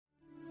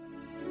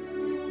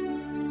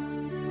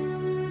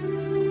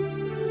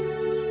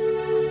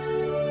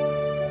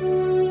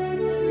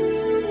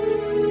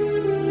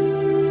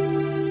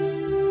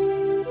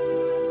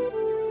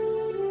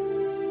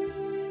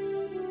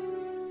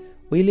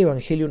Hoy el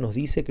Evangelio nos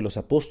dice que los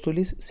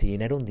apóstoles se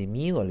llenaron de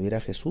miedo al ver a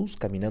Jesús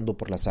caminando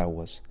por las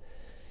aguas.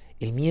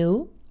 El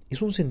miedo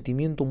es un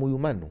sentimiento muy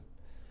humano.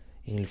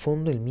 En el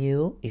fondo, el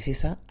miedo es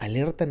esa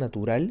alerta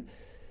natural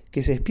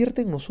que se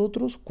despierta en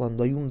nosotros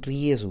cuando hay un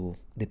riesgo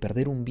de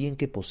perder un bien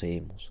que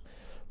poseemos.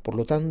 Por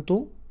lo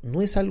tanto,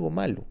 no es algo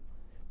malo.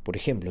 Por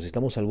ejemplo, si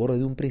estamos al borde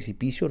de un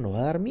precipicio, nos va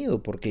a dar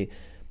miedo porque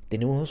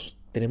tenemos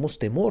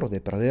temor de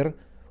perder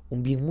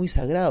un bien muy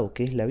sagrado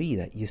que es la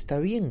vida, y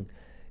está bien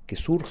que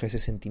surja ese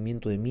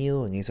sentimiento de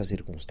miedo en esas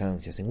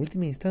circunstancias. En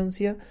última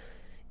instancia,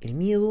 el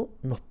miedo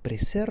nos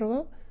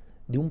preserva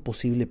de un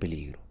posible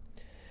peligro.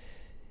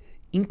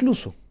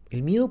 Incluso,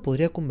 el miedo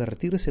podría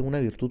convertirse en una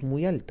virtud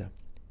muy alta,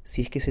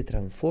 si es que se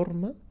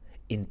transforma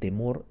en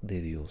temor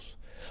de Dios.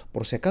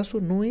 Por si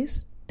acaso, no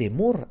es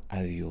temor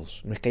a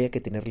Dios, no es que haya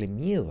que tenerle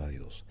miedo a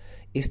Dios,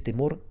 es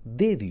temor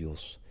de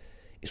Dios,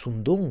 es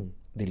un don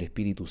del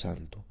Espíritu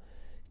Santo.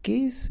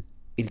 ¿Qué es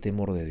el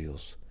temor de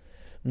Dios?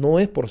 No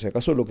es por si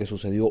acaso lo que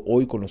sucedió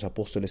hoy con los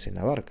apóstoles en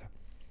la barca.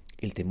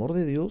 El temor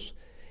de Dios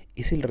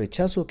es el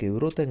rechazo que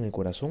brota en el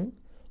corazón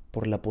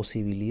por la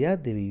posibilidad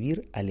de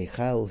vivir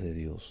alejados de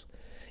Dios.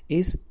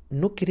 Es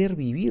no querer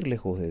vivir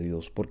lejos de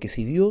Dios, porque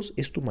si Dios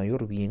es tu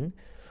mayor bien,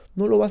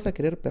 no lo vas a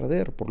querer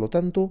perder. Por lo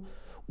tanto,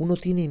 uno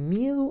tiene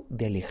miedo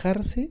de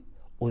alejarse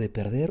o de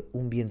perder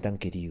un bien tan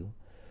querido.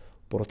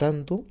 Por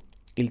tanto,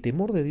 el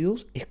temor de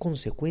Dios es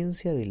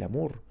consecuencia del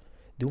amor,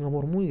 de un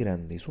amor muy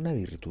grande, es una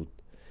virtud.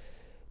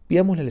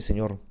 Pidámosle al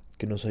Señor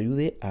que nos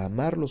ayude a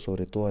amarlo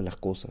sobre todas las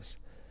cosas,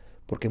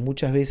 porque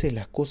muchas veces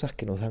las cosas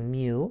que nos dan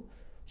miedo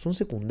son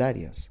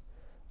secundarias.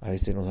 A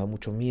veces nos da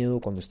mucho miedo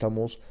cuando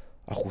estamos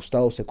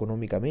ajustados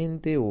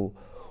económicamente o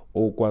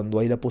cuando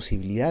hay la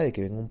posibilidad de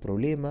que venga un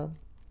problema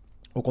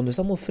o cuando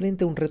estamos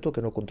frente a un reto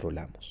que no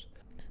controlamos.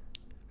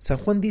 San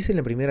Juan dice en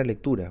la primera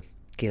lectura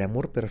que el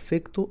amor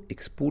perfecto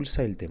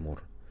expulsa el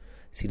temor.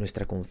 Si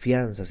nuestra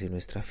confianza, si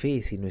nuestra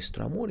fe, si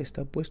nuestro amor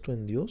está puesto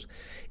en Dios,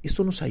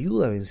 esto nos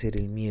ayuda a vencer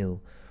el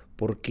miedo,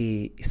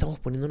 porque estamos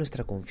poniendo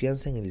nuestra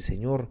confianza en el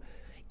Señor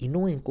y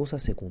no en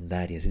cosas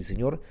secundarias. El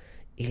Señor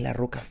es la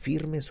roca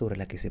firme sobre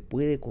la que se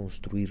puede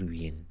construir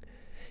bien.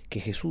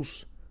 Que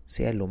Jesús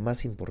sea lo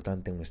más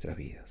importante en nuestras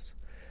vidas.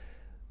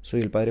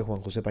 Soy el Padre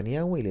Juan José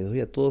Paniagua y le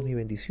doy a todos mi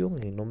bendición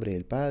en el nombre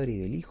del Padre y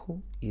del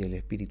Hijo y del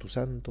Espíritu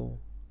Santo.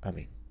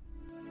 Amén.